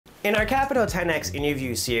In our Capital 10X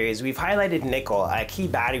interview series, we've highlighted nickel, a key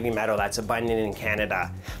battery metal that's abundant in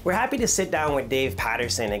Canada. We're happy to sit down with Dave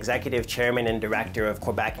Patterson, Executive Chairman and Director of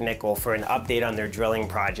Quebec Nickel, for an update on their drilling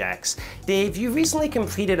projects. Dave, you recently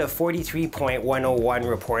completed a 43.101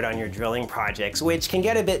 report on your drilling projects, which can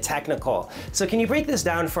get a bit technical. So can you break this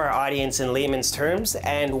down for our audience in layman's terms,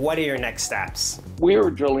 and what are your next steps? We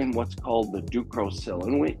are drilling what's called the Ducros Sill,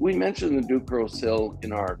 and we mentioned the Ducros Sill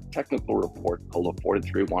in our technical report called the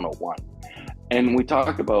 43.101. And we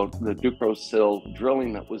talk about the Ducros Sill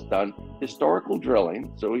drilling that was done, historical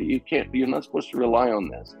drilling, so you're not supposed to rely on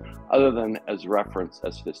this other than as reference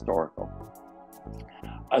as historical.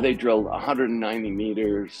 They drilled 190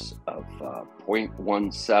 meters of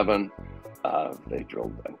 0.17. They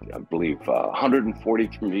drilled, I believe,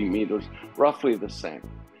 143 meters, roughly the same.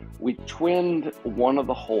 We twinned one of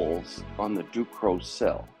the holes on the Ducros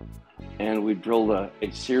Sill, and we drilled a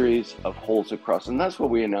series of holes across, and that's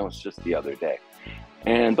what we announced just the other day.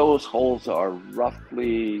 And those holes are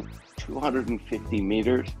roughly 250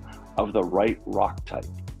 meters of the right rock type.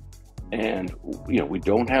 And we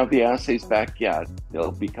don't have the assays back yet.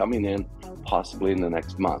 They'll be coming in possibly in the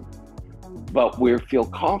next month. But we feel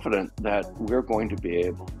confident that we're going to be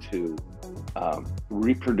able to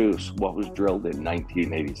reproduce what was drilled in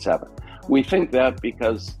 1987. We think that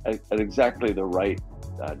because at exactly the right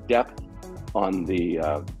depth on the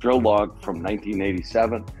drill log from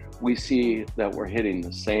 1987, we see that we're hitting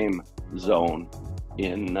the same zone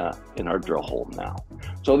in our drill hole now.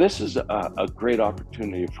 So this is a great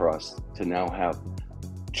opportunity for us to now have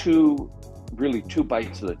two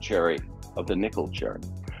bites of the cherry, of the nickel cherry.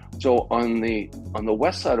 So on the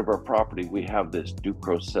west side of our property, we have this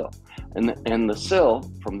Ducros Sill, and the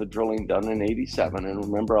sill from the drilling done in 87. And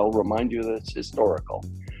remember, I'll remind you that it's historical.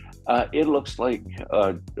 It looks like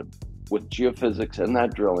with geophysics and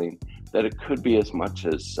that drilling, that it could be as much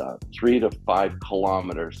as 3 to 5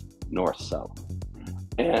 kilometers north-south.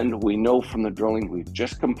 And we know from the drilling we've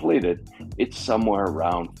just completed, it's somewhere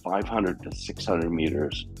around 500 to 600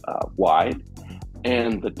 meters wide.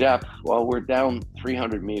 And the depth, well, we're down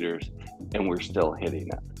 300 meters and we're still hitting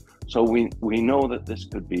it. So we know that this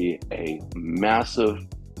could be a massive,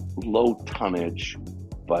 low tonnage,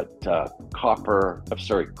 but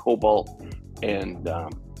cobalt and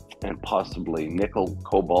possibly nickel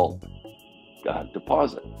cobalt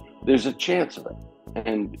deposit. There's a chance of it.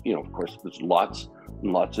 And, of course, there's lots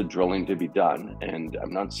and lots of drilling to be done. And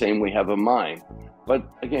I'm not saying we have a mine, but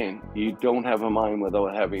again, you don't have a mine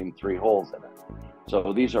without having 3 holes in it.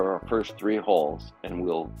 So these are our first 3 holes, and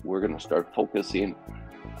we're going to start focusing.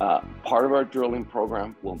 Part of our drilling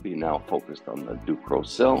program will be now focused on the Ducros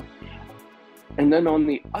Sill. And then on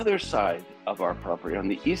the other side of our property, on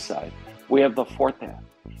the east side, we have the Fortan.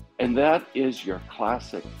 And that is your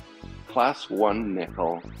classic Class 1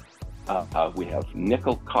 nickel. We have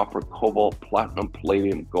nickel, copper, cobalt, platinum,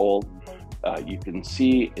 palladium, gold. You can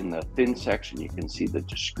see in the thin section, you can see the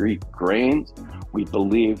discrete grains. We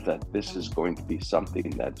believe that this is going to be something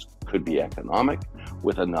that could be economic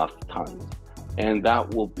with enough tons. And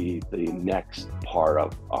that will be the next part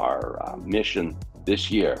of our mission this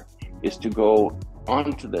year, is to go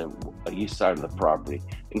onto the east side of the property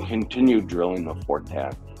and continue drilling the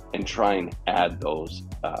Fortan and try and add those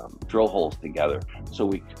drill holes together so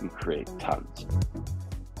we can create tons.